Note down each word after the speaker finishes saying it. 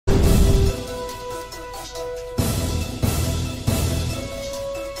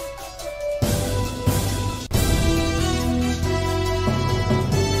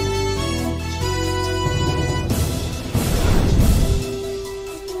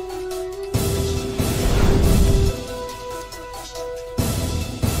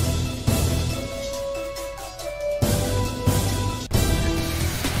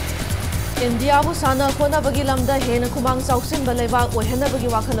India bu sana khona bagi lamda hena khumang sausin balaiba ohena bagi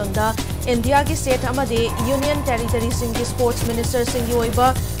wakhalonda India ki state amade union territory singi sports minister singi oiba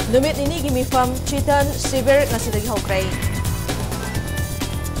numit nini gi mifam chitan sivir ngasidagi hokrai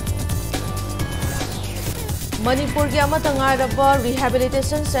Manipur gi amatanga raba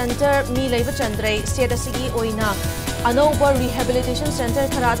rehabilitation center mi laiba chandrai state asigi oina anova rehabilitation center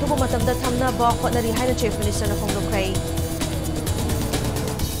kharatu bu matamda thamna ba khonari haina chief minister na phongdokrai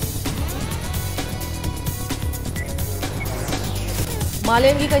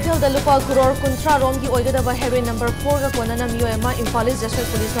Malem ki kaithal da lupa crore kuntra rom ki oigada heroin number 4 ga konana mioema Imphal District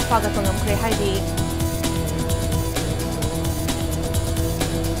Police na faga tongam kre haidi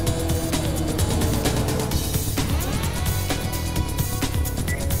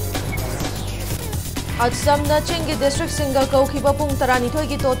Assam na Chingi district singa kau khiba pung tarani thoi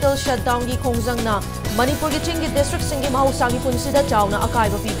ki total shutdown ki khongjang na Manipur ki Chingi district singi mahausa ki punsida chawna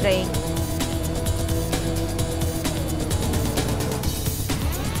akaiba pikre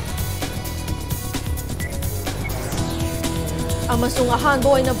Amasung ahan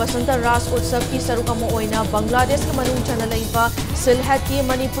boy na Basanta Ras Utsav ki sarukamo oina Bangladesh ki manung chana laiba Silhat ki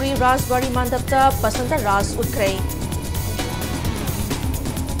Manipuri Ras Bari Mandapta Basanta Ras Utkray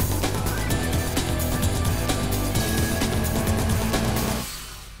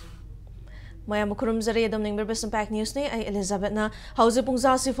Maya mukurum zari adam ning berbes impact news ni ay Elizabeth na hauze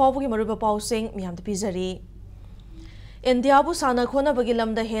pungza si fawu ki maruba pausing miyam tapi zari India bu sana khona bagi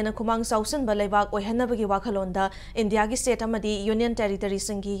lamda hena khumang sausin balaibak ohena bagi wakhalonda India ki state amadi union territory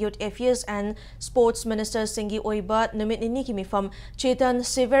singi youth affairs and sports minister singi oiba numit nini ki mifam chetan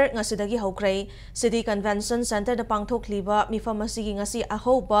sivir ngasidagi hokrai city convention center da pangthok liba mifam asigi ngasi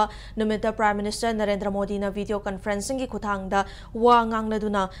ahoba numita prime minister Narendra Modi na video conferencing ki khuthangda wa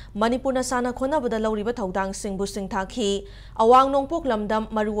ngangladuna Manipur na sana khona bada lawriba thodang singbu singthakhi awang nongpok lamdam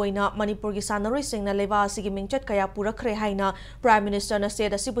maruoina Manipur ki sanaroi singna leba asigi mingchat kaya purakre haina Prime Minister na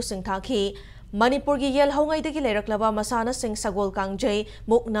state asibu singthakhi Manipur gi yel hongai degi leiraklaba masana sing sagol kangjai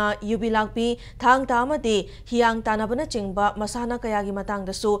mukna yubilakpi thang tamadi hiang tanabana chingba masana kayagi matang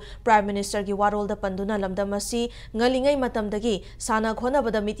dasu Prime Minister gi warol da panduna lamdamasi ngalingai matamdagi sana khona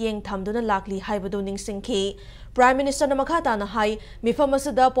bada mityeng thamduna lakli haibadu ningsingki Prime Minister na makata na hai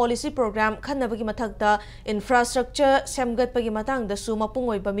mifamasada policy program khanabagi mathakta infrastructure semgat pagi matang dasu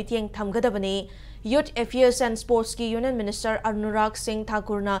mapungoi ba mityeng thamgadabani Youth Affairs and Sports ki Union Minister Anurag Singh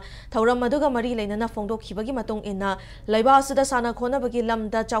Thakur na thauram maduga mari leinana phongdokhibagi matung inna laiba asida sana khona bagi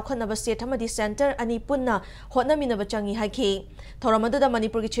lamda chawkhanaba state amadi center ani punna hotnaminaba changi haiki thauram aduda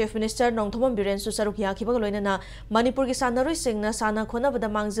Manipur ki Chief Minister NONGTHOMBAM Biren su saruk yakhibaga loinana Manipur ki sanaroi singna sana khona bada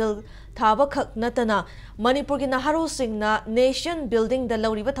mangjil thaba khak natana Manipur ki naharo singna nation building da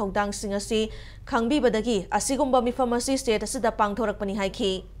lawriba thodang sing asi khangbi badagi asigumba mifamasi state asida pangthorakpani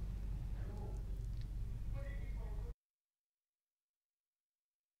haiki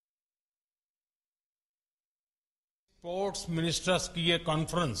sports ministers की ये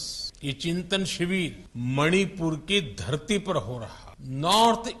conference ये चिंतन शिविर मणिपुर की धरती पर हो रहा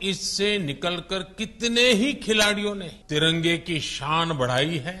नॉर्थ ईस्ट से निकलकर कितने ही खिलाड़ियों ने तिरंगे की शान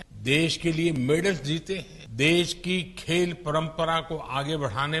बढ़ाई है देश के लिए मेडल्स जीते हैं देश की खेल परंपरा को आगे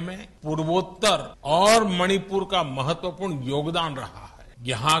बढ़ाने में पूर्वोत्तर और मणिपुर का महत्वपूर्ण योगदान रहा है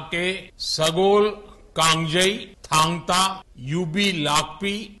यहाँ के सगोल कांगजई थांगता यूबी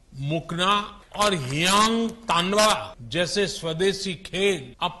लाकपी मुकना और हियांग तानवा जैसे स्वदेशी खेल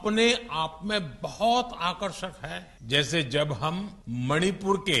अपने आप में बहुत आकर्षक है जैसे जब हम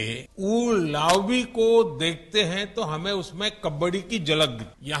मणिपुर के उलावी को देखते हैं तो हमें उसमें कबड्डी की झलक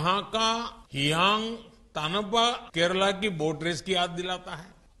यहाँ का हियांग तानवा केरला की बोट रेस की याद दिलाता है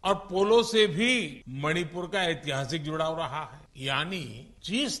और पोलो से भी मणिपुर का ऐतिहासिक जुड़ाव रहा है यानी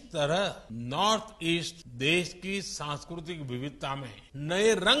जिस तरह नॉर्थ ईस्ट देश की सांस्कृतिक विविधता में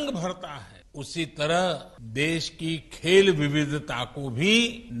नए रंग भरता है उसी तरह देश की खेल विविधता को भी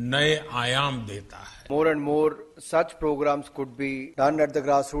नए आयाम देता है More and more such programs could be done at the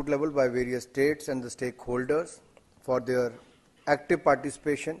grassroots level by various states and the stakeholders for their active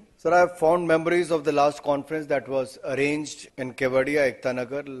participation. Sir, I have fond memories of the last conference that was arranged in Kevadia,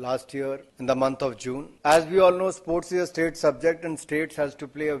 Ektanagar last year in the month of June. As we all know, sports is a state subject and states has to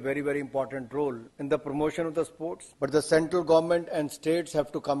play a very, very important role in the promotion of the sports. But the central government and states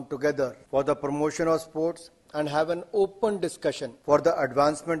have to come together for the promotion of sports and have an open discussion for the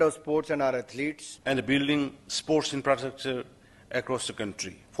advancement of sports and our athletes. And building sports infrastructure across the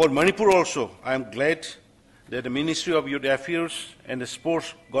country. For Manipur also, I am glad that the Ministry of Youth Affairs and the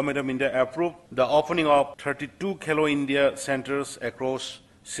Sports Government of India approved the opening of 32 Khelo India centers across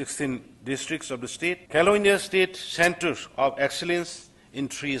 16 districts of the state. Khelo India State Centers of Excellence in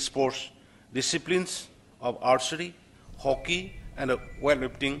 3 sports disciplines of archery, hockey, and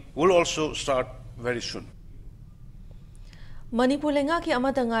weightlifting will also start very soon. Manipur lenga ki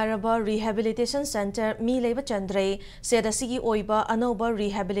amata ngaraba rehabilitation center mi leiba chandre seda sigi oiba anoba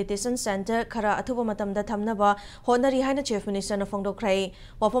rehabilitation center khara athuba matamda thamnaba honari haina chief minister na phongdokrai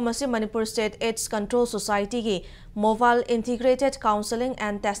wafamasi Manipur State AIDS Control Society gi Mobile Integrated Counseling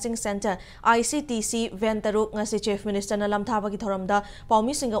and Testing Center ICTC Ventaruk ngasi chief minister na lamthaba gi thoramda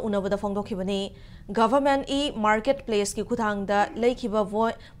paumi singa unabada phongdokhibani government marketplace ki kuthangda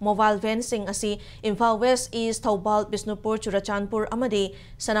leikhiba mobile van sing asi Imphal West East Thobal Bisnupur Chanpur amadi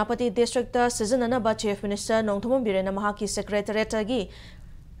Sanapati District ta Sijananaba Chief Minister Nongthomam Birena mahaki Secretariat gi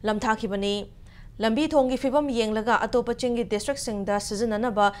lamthakibani lambi thongi fibam yenglaga atopa chingi district singda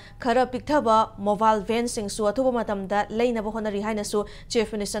Sijananaba khara pikthaba mobile van sing su athuba matamda leinaba honari haina su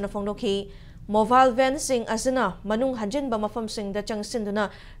Chief Minister na phongdokhi mobile van sing asina manung hanjinba mafam singda changsinduna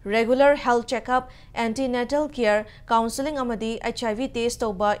regular health checkup, antenatal care, counseling amadi HIV test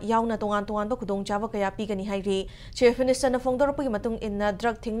toba yauna tongan ba khudong chaba kaya pigani hairi Chief Minister na phongdorapagi matung inna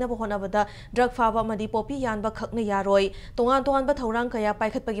drug thingnaba honabada drug faba amadi popi yanba khakna yaroi tongan ba thorang kaya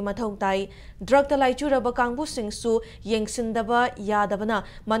paikhatpagi mathau tai drug ta laichuraba kangbu singsu yengsindaba yadabana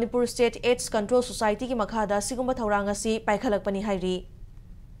Manipur State AIDS Control Society ki makhada sigumba thorang asi paikhalakpani hairi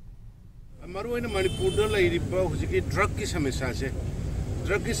Maruaina Manipur da lairiba hujiki drug ki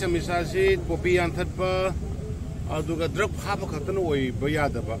samisa se popi anthatpa aduga drug phaba khatana oi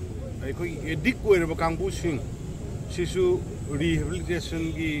bayadaba aikoi edik koiraba kangbu sing sisu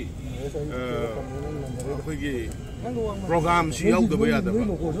rehabilitation gi khoi program si yaudaba yadaba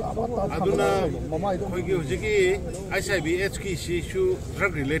aduna khoi gi hujiki HIV AIDS ki sisu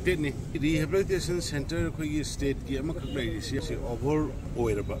drug related ni rehabilitation center khoi gi state ki ama khaklai si over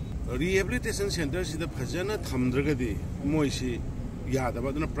oiraba rehabilitation center sida phajana thamdragadi moisi yadaba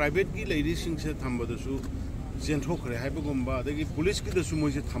aduna private ki lady sing se thambadasu senthokre haibagumba adagi police ki dasu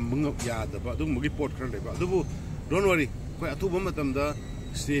moisi thambang yadaba adu mugi port khar leba adubu don't worry koi atuba matamda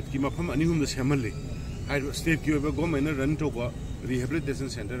state ki mafam ani hum da semalli hai state ki oba government run to ba rehabilitation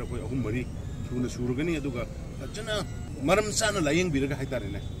center koi ahum mari thuna surugani aduga phajana maram sana layeng biraga haitare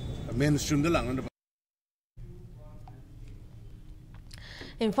ne mainstream da langna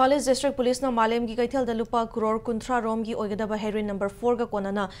Imphal East District Police na Malem gi kaithal da lupa crore kunthra rom gi oigada heroin number 4 ga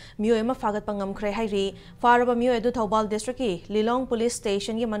konana mioema fagat pangam khre hairi faraba mio edu Thobal District ki Lilong Police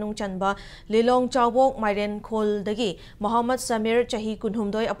Station gi manung chanba Lilong Chawbok Mairen Khol dagi Muhammad Samir chahi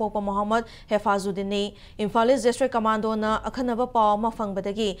kunhumdoi apopa Muhammad Hefazuddin ne Imphal East District Commando na akhanaba paw ma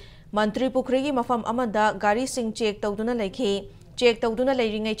fangbadagi Mantri Pukri gi mafam amada gari sing check tawduna laikhi check tawduna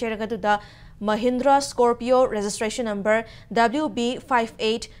leiringai cheragaduda Mahindra Scorpio registration number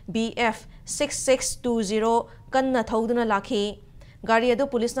WB58BF6620 kanna thoduna lakhi gari adu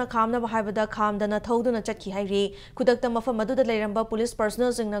police na khamna bahaibada khamdana thoduna chakhi hairi kudakta mafam aduda leiramba police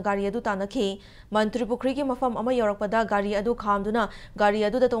personnel singna gari adu tanakhi Mantri Pukri gi mafam ama yorakpada gari adu khamduna gari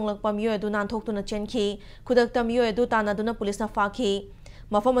adu da tonglakpa miyo adu nanthokuna chenkhi kudakta miyo adu tanaduna police na fakhi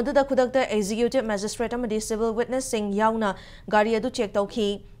mafam aduda kudakta executive magistrate amadi civil witness sing yauna gari adu check tawkhi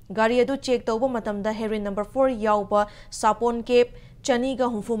gari adu check tawba matamda heroin number 4 yauba sapon cape chaniga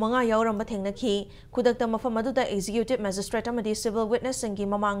humfu manga yauramba thengnakhi kudakta mafam aduda executive magistrate amadi civil witness singi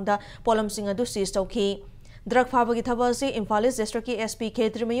mamangda polam sing adu seize tawkhi drug fabagi thabasi Imphal East District ki SP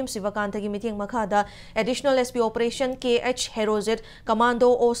Khetrimayum Sivakanta gi meeting makhada additional SP operation KH Herozet commando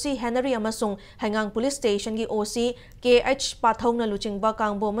OC Henry amasung hangang police station gi OC KH pathongna luchingba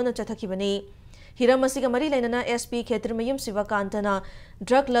kangbo mana chathakibani Hiramasiga mari lainana SP Khetrimayum Sivakantana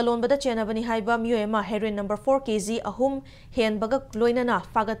drug lalonbada chenabani haiba mioema heroin number 4 kg ahum henbaga loinana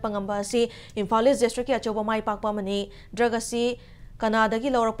fagat pangamba asi Imphal East District ki achoba mai pakpa mani drug asi Kanadagi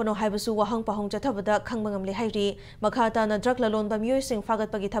laurakpano haibasu wahang pahong chathabada khangbangamle hairi makhata na drug lalonba mioi sing fagat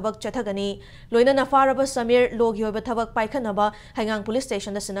pagi thabak chathagani loinana faraba Samir logi hoiba thabak paikhanaba hangang police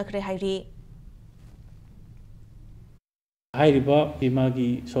station da sinakre hairi Hairiba imagi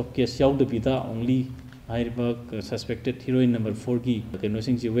soft case yaudabida only Hairiba suspected heroin number 4 gi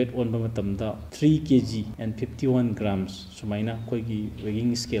kenosing ji weight on bamatamda 3 kg and 51 grams sumaina koi gi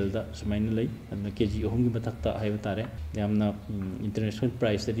weighing scale da sumaina lei and kg ohum gi batakta haibatare yamna international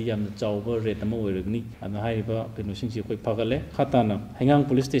price da yamna chawba rate ama oiragni and Hairiba kenosing ji koi phagale khatana hangang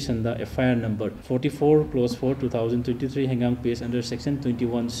police station da FIR number 44/4/2023 hangang case under section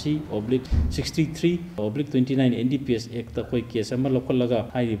 21C/63/29 NDPS act da koi case ama lokolaga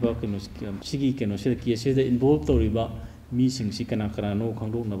Hairiba kenos sigi kenosida case the involved toriba mi singsi kana no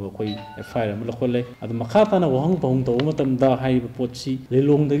khangdo na ba koi FIR am lokhole ad makhata na wahang pahung to matam da hai potsi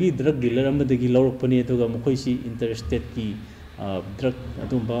lelong dagi drug dealer am dagi lorok pani to ga mkhoi si interstate ki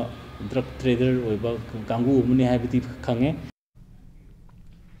drug trader Kangu अमने हाइबती खंगे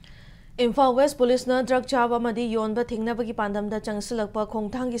Imphal West Police na drug chaba madi yonba thingnabagi pandamda changsilakpa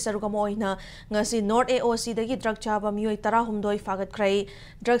khongthanggi sarugam oina ngasi North AOC dagi drug chaba mioi 12 fagatkhrai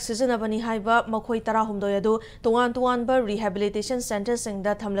drug sijanabani haiba makhoi 12 adu tuan ba rehabilitation center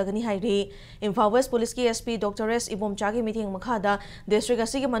singda thamlagani hairi Imphal West Police ki SP Dr. S Ibomcha gi meeting makhada district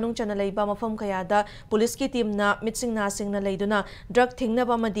asigi manung chana leiba mafam kayada police ki team na mitsing na singna leiduna drug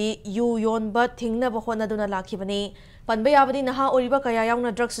thingnaba madi yu yonba thingnaba honaduna lakhibani Panbayabadi naha oriba kaya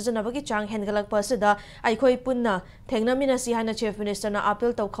yauna drug sijanabagi chang hengalakpa asida aikhoi punna thengnamina haina Chief Minister na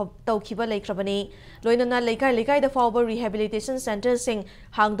appeal tawkhiba leikrabani loinana leikai da fawba rehabilitation center sing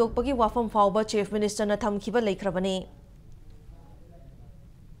hangdokpagi wafam fawba Chief Minister na thamkhiba leikrabani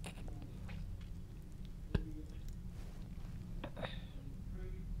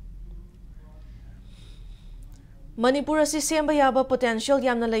Manipur asi semba yaba potential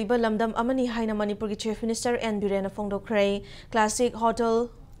yamna leiba lamdam amani haina Manipur ki Chief Minister N Birena Phongdokhrei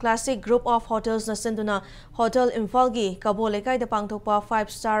Classic Group of Hotels na senduna Hotel Imphal gi Kabo lekai da pangthokpa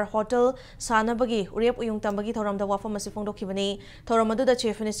 5-star hotel sanabagi urep uyung tambagi thoramda wafam asi phongdokhibani thoramadu da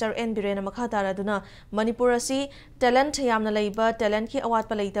Chief Minister N Birena makha taraduna Manipur asi talent yamna leiba talent ki awat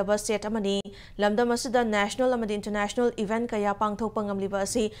pa leitaba state amani lamdam asida national amadi international event kaya pangthokpa ngamliba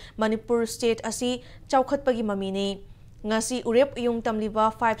asi Manipur state asi chaukhatpagi mamini ngasi urep yung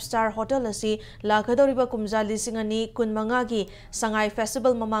tamliba 5-star hotel asi lakadoriba kumja lisingani kunmanga gi sangai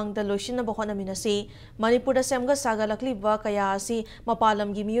festival mamang da loishina bohona minasi Manipur da semga sagalakliba kaya asi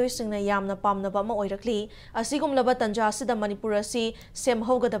mapalam gi miyoi singna yamna pamnaba ma oirakli asigumlaba tanja asida Manipur asi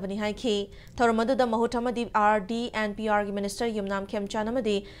semhoga dabani haiki thoramadu da mahutamadi RD and PR gi minister yumnam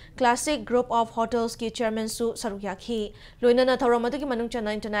khemchanamadi Classic Group of Hotels ki chairman su sarukyakhi loinana thoramadu gi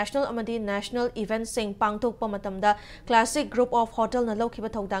manungchana international amadi national event sing pangthokpa matamda Classic Group of Hotel na lokhiba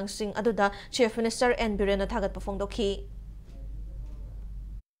thongdang sing aduda Chief Minister N Birena thagat pafongdokhi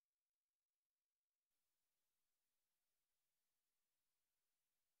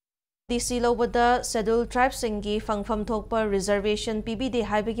DC lobada scheduled tribes singi fangfam thokpa reservation PBD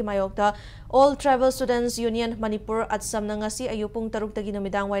haibagi mayokta All Travel Students Union Manipur at samnangasi ayupung taruk tagi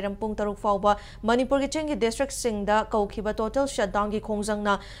numidang wairam pung taruk fawba Manipur gi chingi district singda kaukhiba total shutdown gi khongjang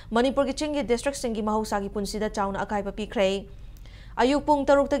na Manipur gi chingi district singi mahausa gi punsida chauna akaiba pikhrei Ayupung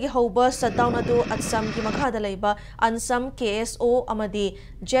taruk tagi hauba shutdown adu atsam gi makhada leiba ansam KSO amadi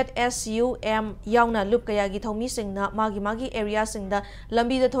ZSUM yauna lup kaya gi thomi singna magi area singda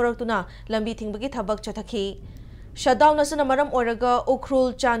lambi da thoraktuna lambi thingbagi thabak chathakhi Shutdown asana maram oraga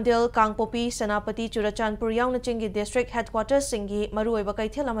Ukhrul Chandel Kangpopi Senapati Churachandpur yauna chingi district headquarters singi maruoiba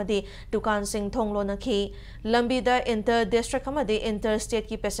kaithel amadi dukan sing thonglo nakhi lambi da inter district amadi interstate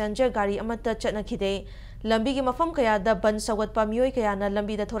ki passenger gari amata chatnakhide lambi gi mafam kaya da ban sawatpa mioi kaya na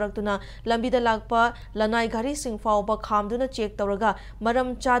lambi da thoraktuna lambi da lakpa lanai gari sing fawba khamduna check tawraga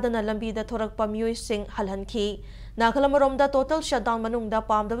maram chadana lambi da thorakpa mioi sing halhanki Nakalamaromda total shutdown manungda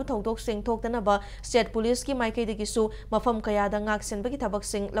pamdaba thokdok sing thoktanaba state police ki maikaidagisu mafam kayada ngaksenbagi thabak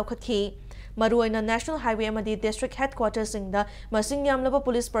sing laukhatkhi maruaina national highway amadi district headquarters singda masing yamlaba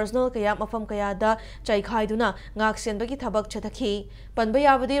police personnel kaya mafam kayada chaikhaiduna ngaksenbagi thabak chathakhi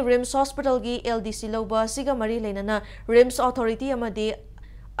panbayabadi RIMS hospital gi LDC loba siga mari leinana RIMS authority amadi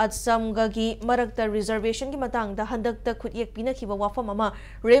Atsamgagi Marakta reservation ki matang da handak ta khutyek pina khiba wafam ama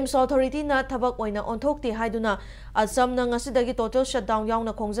RIMS authority na thabak oina onthokte haiduna Assam na ngasidagi total shutdown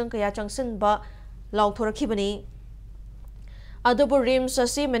yauna khongjang kaya changsin ba lauthorakhibani Adobo RIMS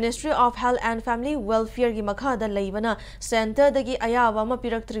asi Ministry of Health and Family Welfare gi makhada leibana center dagi ayaba ma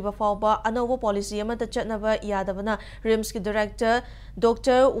piraktriba fawba anobo policy amata chatnaba yadabana RIMS ki director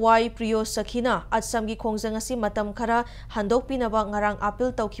Dr. Y. Priyo Sakhina Assam gi khongjang asi matam khara handok pinaba ngarang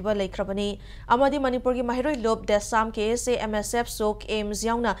appeal tawkhiba leikrabani amadi Manipur gi mahiroi lob desam KSA MSF sok aims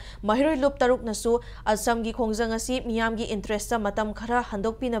yauna mahiroi lob taruk nasu Assam gi khongjang asi miyam gi interest matam khara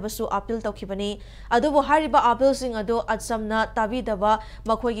handok pinaba su appeal tawkhibani adobo hariba appeal sing ado Assam na tabidaba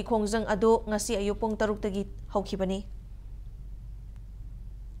makhoi gi khongjang ado ngasi ayupung taruk tagi haukhibani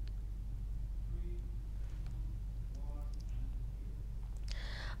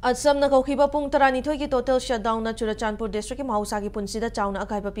Assam na kaukiba pung tarani thoi ki total shutdown na Churachandpur district ki mahausa ki punsida chauna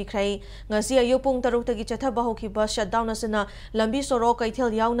akaiba pikhrei ngasi ayu pung taruk tagi chathaba hokiba shutdown asana lambi soro kaithel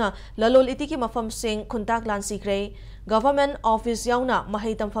yauna lalol iti ki mafam sing khuntak lan sikrei government office yauna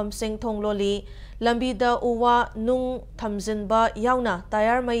mahai tamfam sing thongloli lambi da uwa nung thamjinba yauna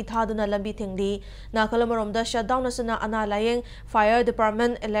tayar mai thaduna lambi thingli nakalamarom da shutdown asana ana layeng fire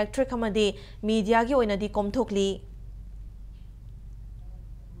department electric amadi media gi oina di komthokli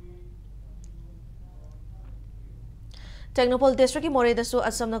Technopol District ki More dasu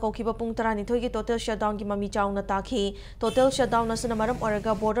Assam na kaukiba pung 12 ki total shutdown ki mami chawna takhi total shutdown asana maram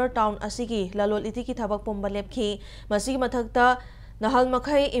oraga border town asigi lalol iti ki thabak pumba lepki masigi mathakta Nahal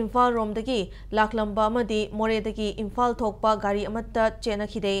Makai Imphal Romdagi Laklamba Amadi Moredagi Imphal Thokpa Gari Amatta Chena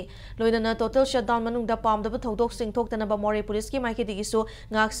Khide Loinana total shutdown manungda pamdaba thodok sing thoktanaba More police ki maikidigi su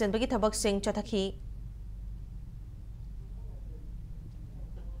ngak senbagi thabak sing chathaki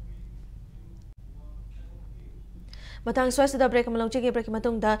Matang swasta break malong chege break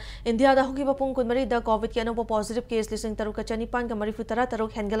matungda India da hoki bapung kunmari da COVID ki anopo positive case lising taruka chanipan ka marifu tara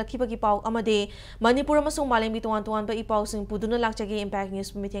taruk hengalaki bagi pau amade Manipur amasung malembi tuan ba ipau sing puduna lakchage impact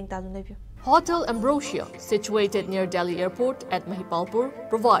news meeting talun review Hotel Ambrosia, situated near Delhi Airport at Mahipalpur,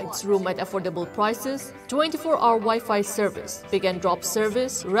 provides room at affordable prices, 24-hour Wi-Fi service, pick and drop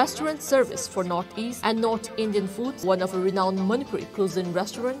service, restaurant service for Northeast and North Indian foods. One of a renowned Manipuri cuisine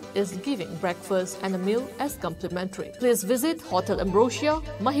restaurant is giving breakfast and a meal as complimentary. Please visit Hotel Ambrosia,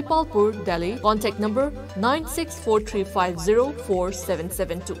 Mahipalpur, Delhi. Contact number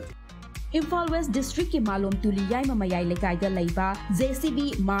 9643504772. Imphal West District ki Malom Tuli Yaima Mayai Lekai da Laiba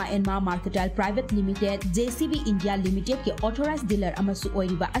JCB Ma and Ma Marketal Private Limited JCB India Limited ki authorized dealer amasu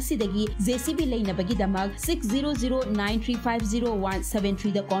oiriba asidagi JCB Laina Bagi Damag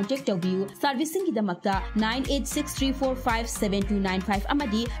 60093500173 the contact of you servicing ki damakta 9863457295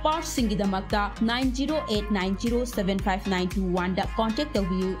 amadi parts singi damakta 9089075921 the contact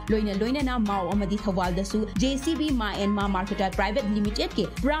of you loina na Mao amadi Thawal dasu JCB Ma and Ma Marketal Private Limited ki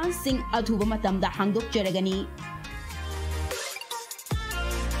branch sing Athuba matamda hangdok jaragani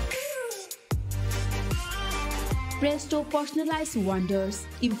Presto Personalized Wonders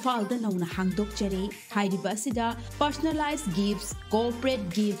Imphal da nauna hangdok jare hairiba sida personalized gifts corporate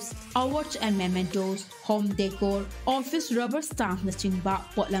gifts awards and mementos home decor office rubber stamp na chingba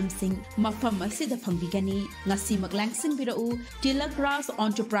potlam sing mafam asida phangbigani ngasi maklangsing birau Tilak Ras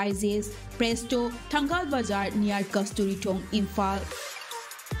Enterprises Presto Thangal Bazar near Kasturi Thong Imphal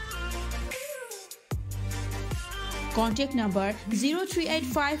Contact number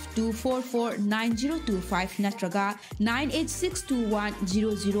 0385-244-9025 natraga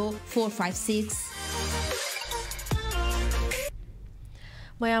 98621-00456.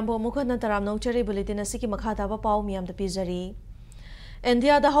 Mayambo mukha na taram nongchari bulletin asiki makhata ba pau miyam da pizari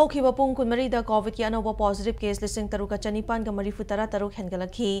India da hauki bapung kunmari da COVID ki anoba positive case lising taruka chanipan ka marifu tara taruk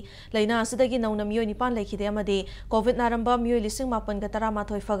hengalakhi laina asidagi nauna miyoi nipan laikhide amade COVID naramba miyoi lising mapan ka tara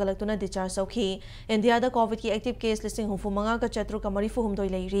mathoi fagalaktuna discharge sauki India da COVID ki active case lising humfumanga ka chatru ka marifu humdoi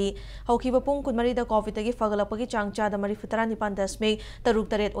lairi hauki bapung kunmari da COVID gi fagalapagi changcha da marifu tara nipan dasme taruk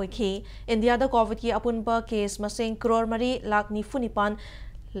taret oikhi India da COVID ki apunba case masing crore mari lakh nifu nipan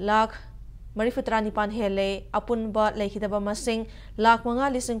lakh Marifutra nipan hele apunba laikhidaba masing lakh manga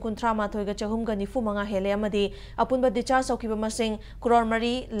lising kuntra mathoiga chahumga nifu manga hele amadi apunba discharge saukiba masing crore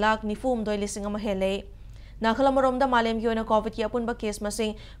mari lakh nifu umdoi lising ama hele nakhalamoromda malem ki oina COVID ki apunba case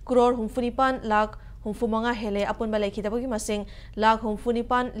masing crore humfunipan lakh humfu manga hele apunba laikhidaba ki masing lakh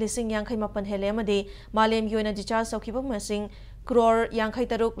humfunipan lising yangkhai mapan hele amadi malem ki oina discharge saukiba masing crore yangkhai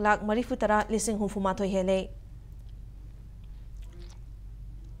taruk lakh marifutara lising humfu mathoi hele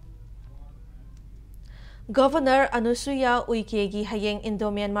Governor Anusuya Uikegi hayeng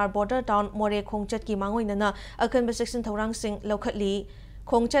Indo-Myanmar border town More Khongchat ki mangoinana akanba section thorang sing lokhatli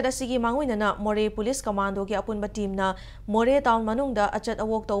Khongchat asigi mangoinana More Police Commando ki apunba team na More town manungda achat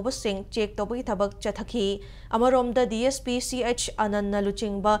awok tawba sing check tawbagi thabak chathaki amaromda DSP CH Anand na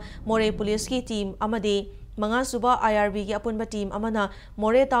luchingba More Police ki team amadi manga suba IRB ki apunba team amana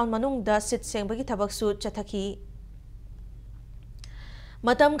More town manungda sit sengbagi thabak su chathaki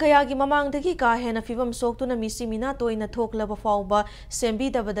Matam kayagi mamangdagi ka hena fibam soktuna misi mina toina thoklaba fawba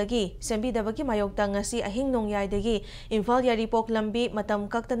sembidabadagi mayokta ngasi ahing nongyaidagi Imphal Yaripok lambi matam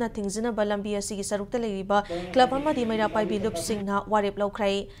kaktana thingzina balambi asigi sarukta leiriba club amadi mairapai bilup singna warep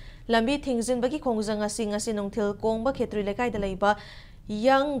laukrai lambi thingzin bagi khongjang ngasi nongthil kongba khetri lekai da leiba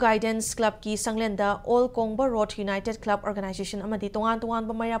Young Guidance Club ki sanglenda All Kongba Road United Club Organization amadi tongan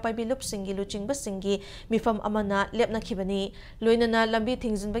ba mairapai bilup singi luchingba singi mifam amana lepna khibani loinana lambi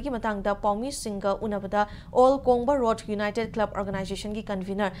thingzin bagi matangda paumi singa unabada All Kongba Road United Club Organization ki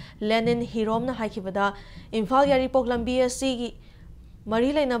convener Lenin Hirom na haikibada Imphal Yaripok lambi asigi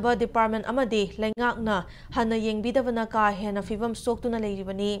Mari lainaba department amadi laingakna hana yengbidabana ka hena fibam soktuna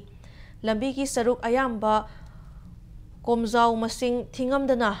leiribani lambi ki saruk ayamba Komzau masing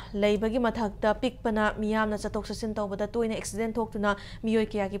thingamdana leibagi mathakta pikpana miyamna chatok sasin tawbada toina accident thoktuna miyoi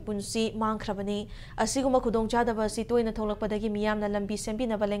kya ki punsi mangkhrabani asiguma khudongchadaba si toina tholakpadagi miyamna lambi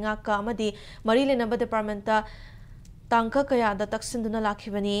sembinaba lengak ka amadi mari lenaba department ta tangka kaya da taksinduna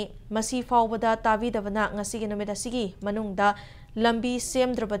lakhibani masi faubada tabidabana ngasigi numit asigi manungda lambi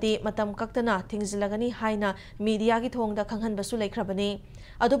semdrabadi matam kaktana thingzilagani haina media gi thongda khanghanbasu laikhrabani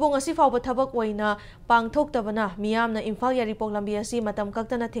adubo ngasi fauba thabak oina pangthoktabana miyamna imphal yaripok lambi asi matam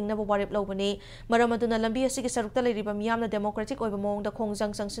kaktana thingnaba warip lobani maramaduna lambi asi gi sarukta leiriba miyamna democratic oiba mongda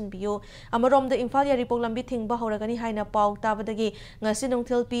khongjang sangsinbiyu amaromda imphal yaripok lambi thingba horagani haina pau tabadagi ngasi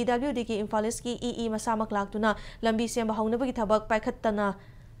nongthil PWD gi imphalisk gi EE masamak laktuna lambi semba haunabagi thabak paikhattana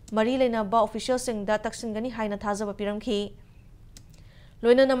mari leinaba official singda taksingani haina thajaba piramkhi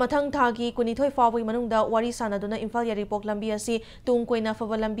loinana mathang thagi kunithoi fawai manungda wari sanaduna imphal yaripok lambi asi tung koina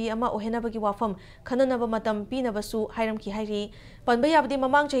faba lambi ama ohenabagi wafam khananaba matam pinabasu hairamki hairi panba yabdi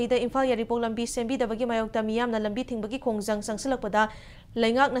mamang chahida imphal yaripok lambi sembi dabagi mayokta miyamna lambi thingbagi khongjang sangsilakpada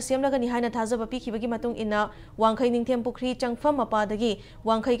laingak na semlagani haina thajaba pikhibagi matung ina wangkhai ningthem pukri changfam mapadagi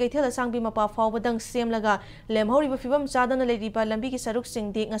wangkhai kaithela sangbi mapa fawbadang semlaga lemhoriba fibam chadana leiriba lambi ki saruk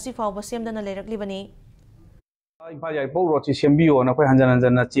singdi ngasi fawba semdana leiraklibani Imphal Yaripok road si sembiyo na koi hanjan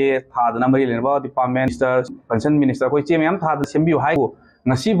che thadana mari lenba department minister concern minister koi che mem thad sembiyo hai go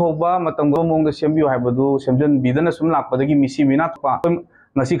ngasi bhoba matam go mong da sembiyo hai badu semjan bidana sum lak padagi misi mina pa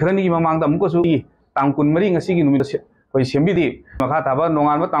ngasi khrani gi mamang da amko su tangkun mari ngasi gi numit koi sembi di makha thaba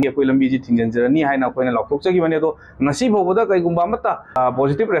nongan ma tang koi lambi ji thingjan jarani hai na koi na loktok chagi bane do ngasi bhoba da kai gumba mata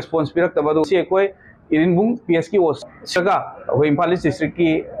positive response pirak tabadu se koi irinbung PSK was saga koi Imphal district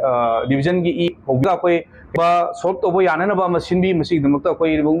ki division gi e hoga koi ba solve to boy yana ba machine bi machine damakta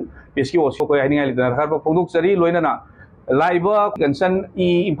koi irinbung PSK was koi haninga lidana har ba phongduk chari loinana laiba concern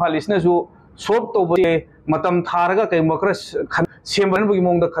e Imphal is na ju solve to boy matam tharaga kai makras semban bugi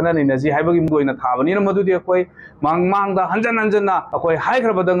mongda khanani na ji haibagi moina thabani na madudi koi mang da hanjan na koi hai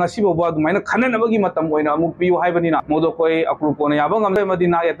khra badanga sibo ba dumaina khanana bagi matam oina amuk piu haibani na modo koi akrupona yaba ngamle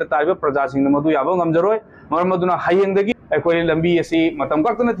madina yata taiba praja sing na madu yaba ngamjaroi mar maduna hayengdagi koi lambi asi matam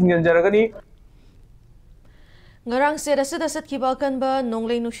kaktana thingjan jaragani ngarang sera sida satkiba kanba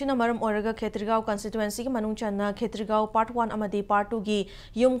nonglei nushina maram oraga Khetrigao constituency ki manung channa Khetrigao part 1 amadi part 2 gi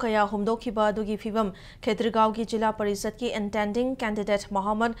yum kaya humdokhiba dugi fibam Khetrigao ki jila parisad ki intending candidate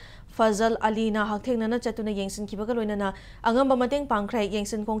Muhammad Fazal Ali na hakthengna chatuna yengsin kibaga loinana angamba mateng pangkhrai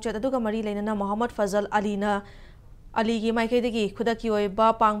yengsin kongchat aduga mari leinana Muhammad Fazal Ali na Ali gi maikaidagi khudaki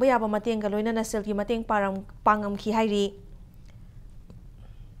oiba pangba yaba mateng ga loinana sel ki mateng pangam khi hairi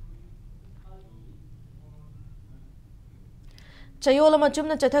Chayola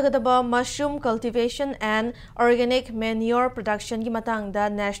machumna chathagadaba mushroom cultivation and organic manure production ki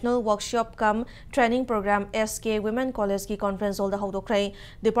matangda national workshop cum training program SK Women College ki conference hall da hodokrai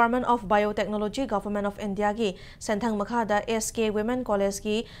Department of Biotechnology Government of India ki senthang makhada SK Women College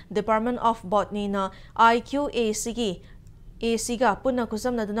ki Department of Botany na IQAC ki ACga punna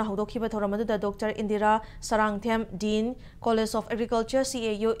kusamna duna hodokhiba thoramadda Dr. Indira Sarangthem Dean College of Agriculture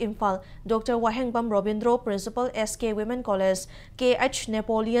CAU Imphal Dr. Wahengbam Robindro Principal SK Women College KH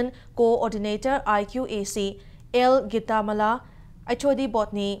Napoleon Coordinator IQAC L Gitamala HOD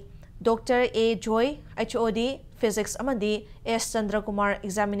Botany Dr. A Joy HOD Physics amadi S Chandra Kumar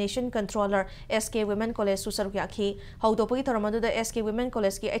Examination Controller SK Women College susarukyaakhi haudopagi thoramadu da SK Women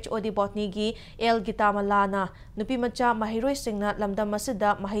College ki HOD Botany gi L Gitamalana nupi macha mahiroi singna lamdam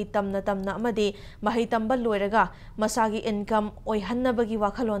masida mahai tamna amadi mahai tamba loiraga masagi income oihannabagi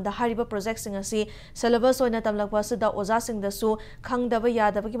wakhalonda hariba project sing asi syllabus oina tamlakpa sida oja singda su khangdaba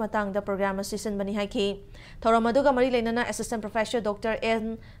yadabagi matangda program asi sinbani haiki thoramadu ga mari leinana Assistant Professor Dr.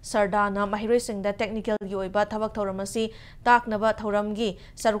 N Sardana mahiroi singda technical gi oiba thabak thoramasi taknaba thoramgi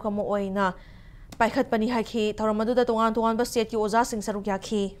sarukamo oina paikhat pani haiki thoramadu da tongan ba state ki oja sing saruk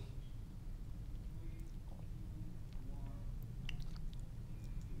yakhi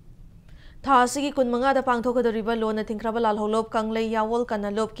Thasigi kunmanga da pangthokadoriba lona thingkraba lalholop kanglei yawol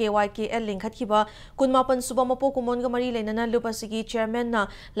kanalop KYKL lingkhatkiba kunmapan suba mapo kumonga mari leinana lupasigi chairman na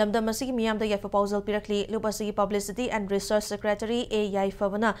lamdam asigi miyamda yaifa pausal pirakli lupasigi publicity and research secretary A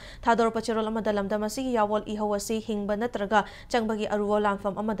yaifabana thador pachirol amada lamdam asigi yawol ihawasi hingba natraga changbagi aruwo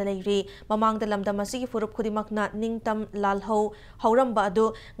lamfam amada leiri mamangda lamdam asigi furup khudimakna ningtam lalho hauramba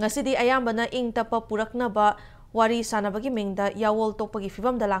adu ngasidi ayambana ingtapa puraknaba wari sanabagi mingda yawol tokpagi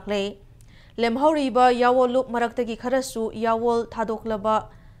fibamda laklei lemhoriba yawolup maraktagi kharasu yawol thadoklaba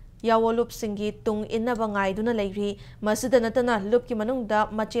yawolup singi tung innaba ngaiduna leiri masida natana lupki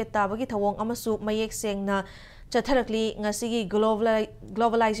manungda mache tabagi thawong amasu mayek sengna chatharakli ngasigi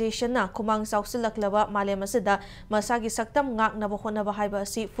globalization na khumang sausilaklaba malem asida masagi saktam ngaknaba honaba haiba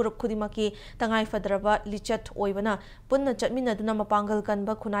asi furup khudimaki tangai fadraba lichat oibana punna chatminaduna mapangal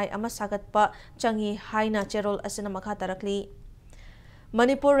kanba khunai ama sagatpa changi haina cherol asina makha tarakli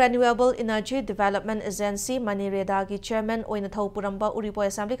Manipur Renewable Energy Development Agency Manireda ki chairman oina thau puramba Uripo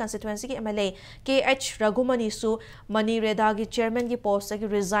Assembly constituency ki MLA KH Ragumani su Manireda ki chairman ki post ki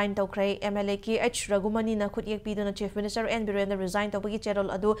resign tawkhrai MLA KH Ragumani na khut yek piduna chief minister N Birendra resign tawbagi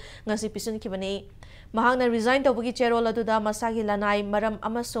cherol adu ngasi pisun kibani mahangna resign tawbagi cherol adu da masagi lanai maram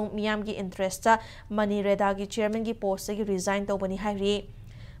amasung miyam ki interest ta Manireda ki chairman ki post ki resign tawbani hairi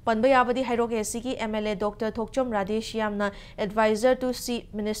Panbayabadi Hairoke Siki MLA Dr. Thokchom Radesh Yamna advisor to Chief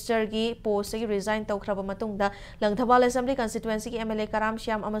Minister ki post ki resign tawkhraba matungda Langthawal Assembly constituency ki MLA Karam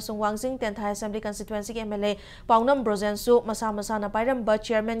Shyam amasung Wangsing 10th Assembly constituency ki MLA Paunam Brozensu masa na pairamba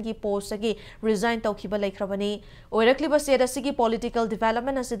chairman ki post ki resign tawkhiba laikhrabani oirakliba state asigi political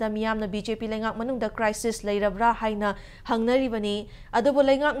development asida miyamna BJP lengak manungda crisis leirabra haina hangnaribani adubo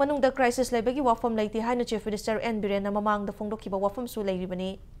lengak manungda crisis leibagi wafam leiti haina Chief Minister N Birendra mamangda phongdokhiba wafam su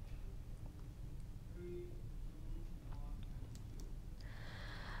leiribani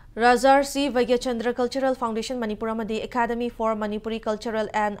Rajarsi Vagyachandra Cultural Foundation Manipur amadi Academy for Manipuri Cultural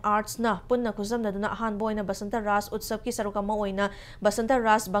and Arts na punna khuzamna duna ahanba oina Basanta Ras Utsav ki sarukama oina Basanta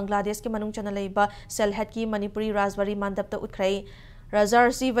Ras Bangladesh ki manung chana leiba Selhat ki Manipuri Rasbari mandapta utkrai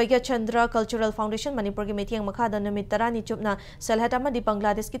Rajarsi Vagyachandra Cultural Foundation Manipur ki metiang makhada namit tarani chupna Selhat amadi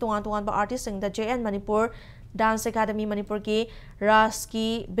Bangladesh ki tungan ba artist sing da JN Manipur Dance Academy Manipur ki Ras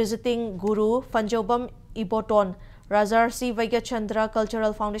ki visiting guru Fanjobam Iboton Rajarsi Vagyachandra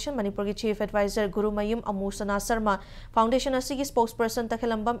Cultural Foundation Manipur ki Chief Advisor Guru Mayum Amusana Sharma Foundation asigi spokesperson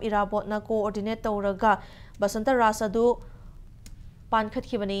Takhelambam Irabot na coordinate tawraga Basanta Ras adu pankhat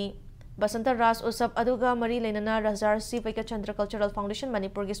khibani Basanta Ras Usab aduga mari leinana Rajarsi Vagyachandra Cultural Foundation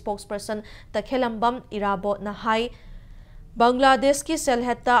Manipur ki spokesperson Takhelambam Irabot na hai Bangladesh ki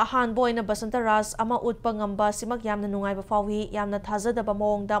Selhetta hanboy na Basanta Ras ama utpa ngamba simak yamna nungaiba fawi yamna thazadaba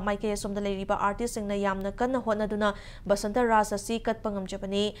mawongda maike somda leiriba artist singna yamna kanna hotnaduna Basanta Ras asi katpa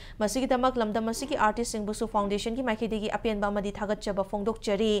ngamjabani masigidamak lamdam asigi artist singbusu foundation ki maikidigi apenba amadi thagatchaba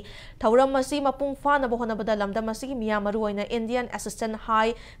phongdokchari thauram masi mapung fana bohonabada lamdam asigi miya maruoina Indian Assistant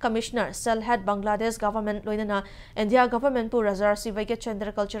High Commissioner Selhat Bangladesh government loinana India government pu Rajarsi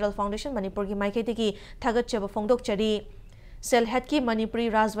Vagyachandra Cultural Foundation Manipur ki maikidigi thagatchaba phongdokchari Selhat ki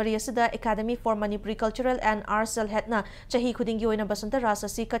Manipuri Rasbari asida Academy for Manipuri Cultural and Arts Selhat na chahi khudingi oina Basanta Ras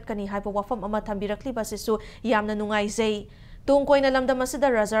asi katkani haiba wafam ama thambirakli basisu yamna nungaizei tung koina lamdam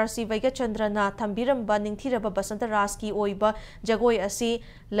asida Rajarsi Vagyachandra na thambiramba ningthiraba Basanta Ras ki oiba jagoi asi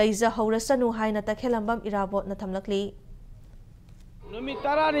leiza haurasanu haina takhelambam irabot na thamlakli Numit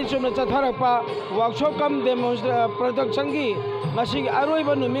tarani chumna chatharakpa workshop kam production ki ngasi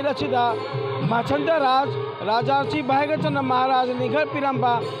aroiba numit asida Basanta Ras Rajarsi Vagyachandra Maharaj Nighar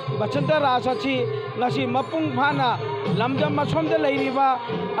Piramba Basanta Ras achi ngasi mapung phana lamdam masomda leiriba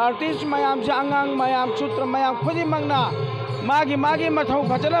artist mayam se angang mayam sutra mayam khudimangna magi mathau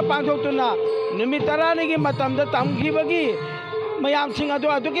phajana pangthoktuna numit tarani ki matamda tamkhibagi mayam sing adu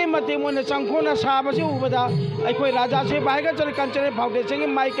aduki mate mona changkhona sabasi ubada aikoi Rajarsi Vagyachandra Cultural Foundation ki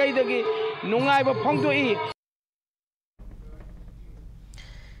maikai dagi nungaiba phongdoi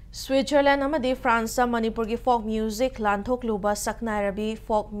Switzerland amadi France Manipur ki folk music lanthok luba saknairabi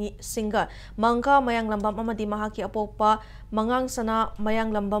folk singer Mangka Mayang Lambam amadi mahaki apokpa mangang sana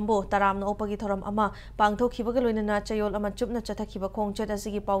Mayang Lambambo taramna opagi thoram ama pangthokhibaga loinana chayol ama chupna chathakhiba khongchat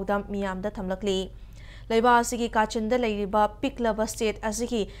asigi paudam miyamda thamlakli Leiba asigi kachinda leiriba piklaba state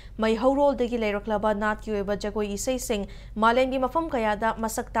asigi mai haurol degi leiraklaba nat ki oiba jagoi isai sing malengi mafam kayada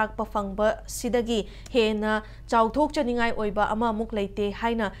masak takpa phangba sidagi hena chauthok chaningai oiba ama muk leite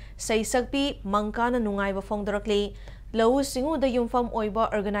haina saisakpi mangkana nungai ba phongdarakli lau singu da yumfam oiba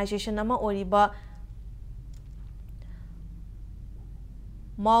organization ama oriba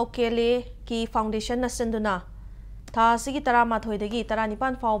Maukele ki foundation na senduna Tha sigi tarama thoidagi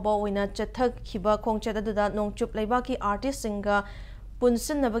taranipan fawba oina chathak khiba khongchat aduda nongchup leiba ki artist singa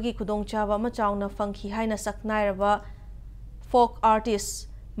punsin nabagi khudongchaba ma chauna phangkhi haina saknairaba folk artist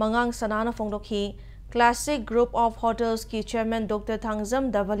mangang sanana phongdokhi Classic Group of Hotels ki chairman Dr.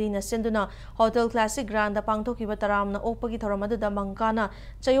 Thangzam Davali na senduna Hotel Classic Grand da pangthokhiba taramna okpagi thoramadada mangkana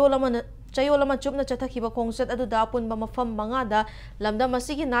chayolama chupna chathakhiba khongchat aduda punba mafam mangada lamdam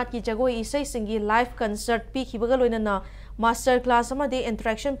asigi nat ki jagoi isai singi live concert pi khibaga loinana master class amade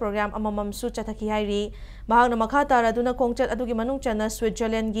interaction program amamam su chathaki hairi bahagna makha taraduna khongchat adugi manung chana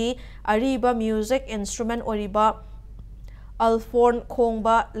Switzerland gi ariba music instrument oriba Alforn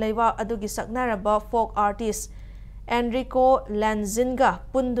Khongba leiba adugi saknaraba folk artist Enrico Lanzinga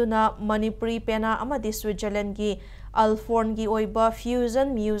punduna Manipuri pena amadi Switzerland gi Alforn gi oiba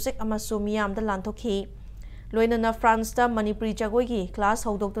fusion music amasu miyamda lanthokhi loinana France ta Manipuri jagoi gi class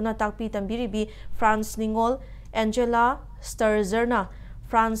haudoktuna takpi tambiribi France Ningol Angela Sturzerna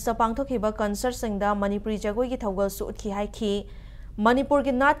France पांथोखिबा concert सिंगदा Manipuri Jagoi की थौगल सु उतखि हाइखि मणिपुर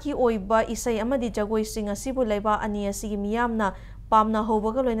की नाट की ओइबा इसै अमदि जगोई सिंग असिबु लैबा अनि असिगी मियामना पामना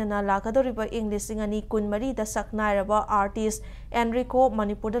होबगा लोइनना लाकदोरिबा English सिंगनी कुनमरी the सकनाइरबा artist Enrico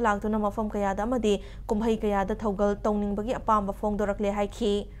Manipur the लाक्तुना मफम कयादा अमदि कुमहै कयादा थौगल तौनिंगबगी अपाम फोंदोरकले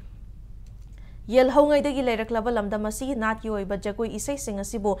हाइखि येलहौंगैदगी लेरक्लब लमदम असिगी नाट की ओइबा जगोई इसै सिंग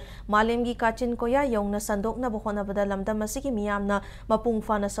असिबु मालेमगी काचिन कोया यौना संदोकनब होनबदा लमदम असिगी मियामना मपुंग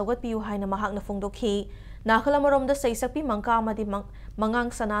फाना सौगतपियु हाइना महाकना फोंदोखि नाखलमरोमदा सैसक्पी मंका अमदि मंगांग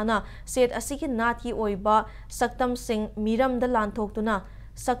सनाना सेट असिगी नाट की ओइबा सक्तम सिंग मिरमदा लांथोक्तुना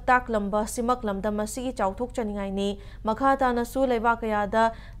सक्ताक लंबा सिमक लमदम असिगी चाउथोक चनिंगाइनी मखाताना सु लेबा कयादा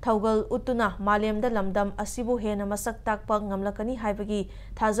थौगल उतुना मालेमदा लमदम असिबु हेना मसक्ताक प ngamlakani हाइबगी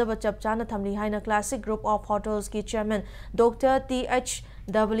थाजब चपचाना थमली हाइना classic group of hotels की chairman doctor TH.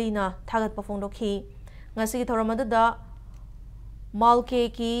 Deblina थागत पफोंदोखि ngasi थोरमददा मालके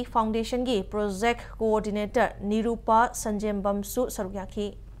की फाउंडेशन की प्रोजेक्ट कोऑर्डिनेटर निरूपा संजेम्बम सु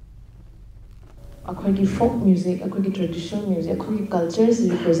सरुयाखि अखोई फोक म्यूजिक अखोई ट्रेडिशनल म्यूजिक अखोई कल्चर से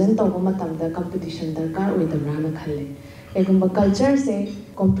रिप्रेजेंट तौब मतमदा कंपटीशन दरकार ओइदब्राना खले एगुंबा कल्चर से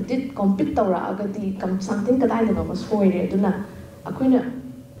कॉम्पिट तौरा अगदी समथिंग कदाइदनो सोइरे दुना अखोइना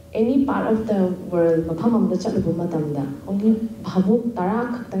any part of the world मफम अमदा चलबो मतमदा ओनली भाबु तरा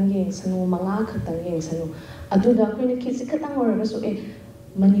खतंग येंसनु मंगा खतंग येंसनु अदुदा अखोइना खिसि खतंग ओरगसु ए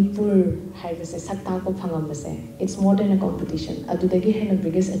Manipur हाइबसे सक्ताको फंगमबसे it's more than a competition अदुदगी हेन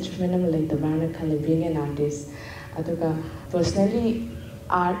बिगेस्ट अचीवमेंट अम लेतबारना खले being an artist अदुगा personally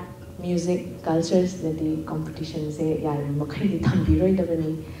art music cultures लदी कॉम्पिटिशन से यार मखैदि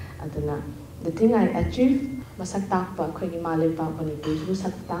थंबिरोइदबनी अदुना द थिंग आई अचीव मसक ताकपा अखोइगी मालेपा मणिपुर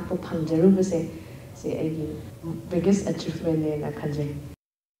सक ताकपा फंगजरुबसे से एगी बिगेस्ट अचीवमेंट ने ना खंजे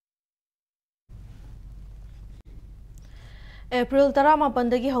April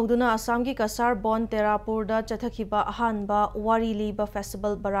 18 हौदुना असम की कसार बोन तेरापुर चथखिबा अहानबा वारी लीबा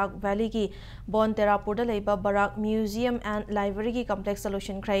फेस्टिवल बराक वैली की बोन तेरापुर लेबा बराक म्यूजियम एंड लाइब्रेरी की कॉम्प्लेक्स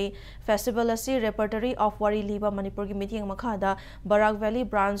सोल्यूशन ख्रै फेस्टिवल असी रेपर्टरी ऑफ वारी लीबा मणिपुर की meeting मखादा Barack valley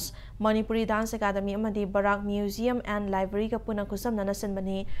branch Manipuri dance academy अमदी Barack museum and library का पुनः खुसमना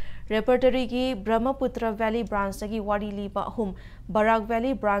सिनबनी रेपर्टरी की ब्रह्मपुत्र वैली ब्रांच की वारी लीबा अहुम बराक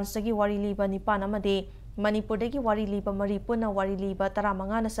वैली ब्रांच की वारी लीबा निपान अमदी मणिपुर की वारी लीबा मरी पुनः वारी लीबा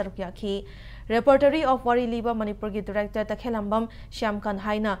 15 सरुक याखी रेपर्टरी ऑफ वारी लीबा मणिपुर की डायरेक्टर तखेलंबम श्यामकान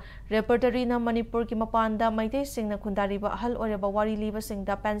हाइना रेपर्टरी ना मणिपुर की मपानदा मैते सिंगना खुंदारीबा अहल ओरेबा वारी लीबा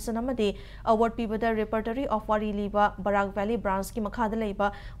सिंगदा पेंशन अमदे अवार्ड पीबदा रेपर्टरी ऑफ वारी लीबा बराक वैली ब्रांच की मखादा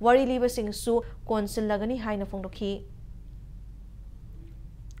लेबा वारी लीबा सिंगसु कौंसिल लगनी हाइना फोंदोखी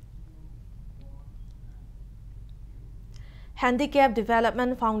Handicap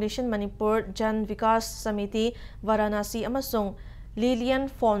Development Foundation Manipur Jan Vikas Samiti Varanasi amasung Lilian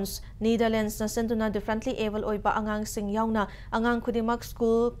Fons Netherlands na sentuna differently able oiba angang sing yauna angang khudimak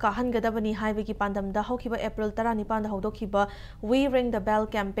school kahan gadabani haibagi pandam da hokiba April 19 da hodokiba We Ring the Bell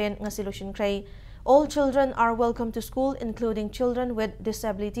campaign nga solution kray All children are welcome to school, including children with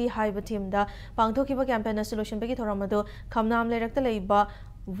disability. Haiba team da pangthokiba campaign na solution bagi thoramadu khamnam lerakta leiba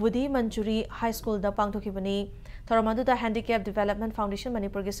Woody Manjuri High School da pangthokibani. Thoramadu da Handicap Development Foundation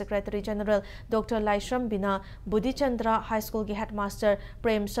Manipur ki Secretary General Dr. Laishram Bina Budhi Chandra High School ki Headmaster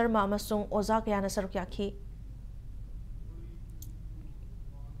Prem Sharma amasung oza kayana sarukyakhi.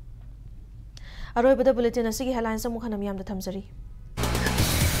 Aroibada bulletin asigi headlines amukha namyam da thamjari.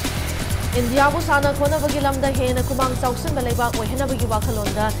 India bu sana khona bagi lamda hena kumang chausin balaiba ohena bagi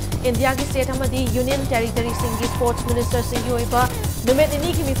wakhalonda India ki state amadi union territory singi sports minister singi oiba numet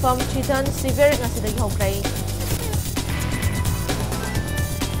ini ki mifam chitan severe ngasidagi hokrai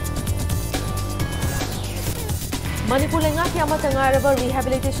Manipur lenga ki amatangaraba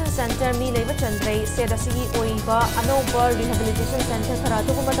rehabilitation center mi leiba chandrai sedasigi oiba anoba rehabilitation center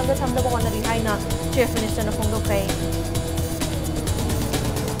kharatu ko matamda thamda bawna rihaina chief minister na phongdokrai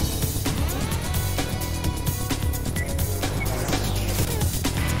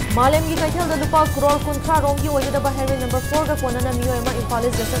Malem ki kaithal da lupa crore kuntra rom ki oida da highway number 4 ka konana miyo ema Impal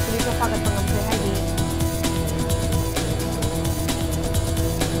East District Police ka pagat pangamthre haigi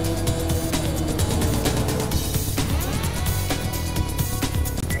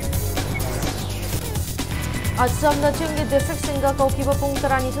Assam na chingi district singa kaukiba pung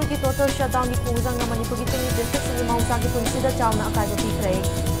taranithul ki total shutdown ki pungzang na Manipur ki chingi district singi maungsa ki punsida chawna akaiba pikrai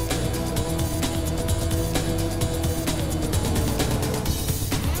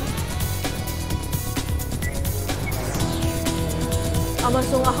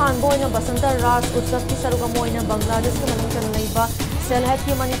Amasung ahan boy na Basanta Raj Utsav ki saruga moy na Bangladesh ke manung chana leiba Selhat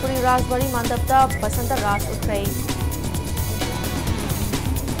ki Manipuri Rajbari mandapta Basanta Raj utray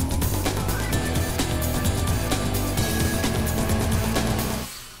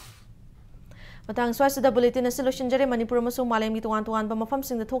Matang swasida bulletin na solution jare Manipur masung malay mi tuan ba mafam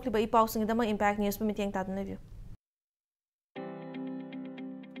sing da thokli ba ipaw sing da impact news pa mitiyang tatan review.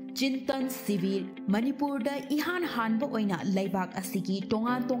 Chintan Civil Manipur da ihan hanba oina laibak asigi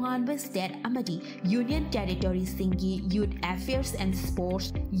tongan ba state amadi Union Territory singi Youth Affairs and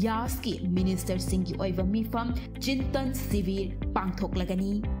Sports Yaski Minister singi oiva mifam Chintan Civil pangthok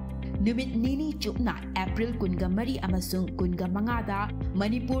lagani. Numit nini chupna April kunga mari amasung kunga mangada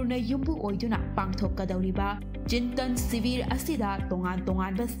Manipur na yumbu oiduna pangthok kadawriba Chintan Civil asida tongan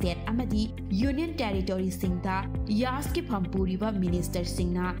ba state amadi Union Territory singda Yaski pampuriba Minister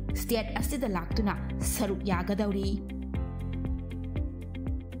singna state asida laktuna saruk yagadawri.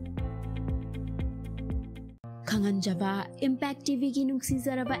 Khanganjaba Impact TV gi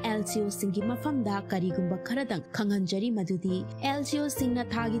nungsizaraba LCO singi mafamda karigumba kharadang khanganjari madudi LCO singna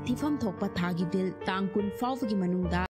thagi tifam thokpa thagi bill tangkun fawgi manungda